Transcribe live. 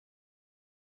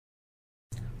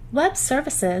Web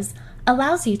Services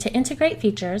allows you to integrate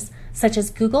features such as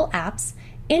Google Apps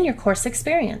in your course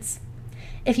experience.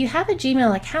 If you have a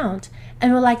Gmail account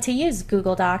and would like to use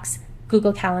Google Docs,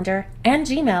 Google Calendar, and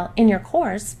Gmail in your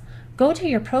course, go to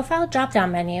your Profile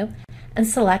drop-down menu and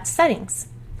select Settings.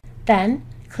 Then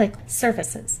click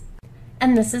Services.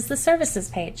 And this is the Services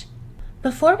page.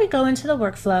 Before we go into the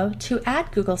workflow to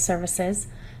add Google Services,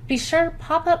 be sure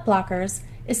Pop-up Blockers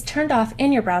is turned off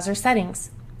in your browser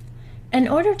settings. In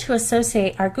order to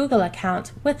associate our Google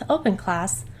account with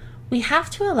OpenClass, we have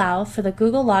to allow for the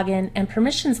Google Login and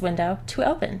Permissions window to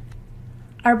open.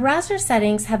 Our browser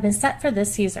settings have been set for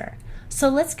this user, so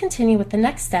let's continue with the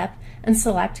next step and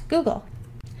select Google.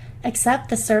 Accept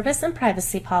the Service and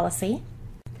Privacy Policy,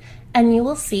 and you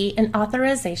will see an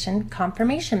authorization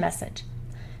confirmation message.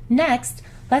 Next,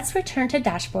 let's return to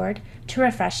Dashboard to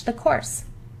refresh the course.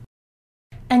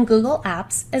 And Google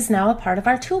Apps is now a part of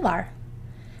our toolbar.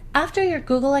 After your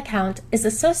Google account is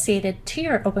associated to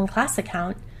your OpenClass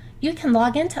account, you can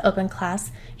log into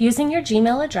OpenClass using your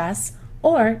Gmail address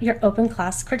or your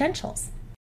OpenClass credentials.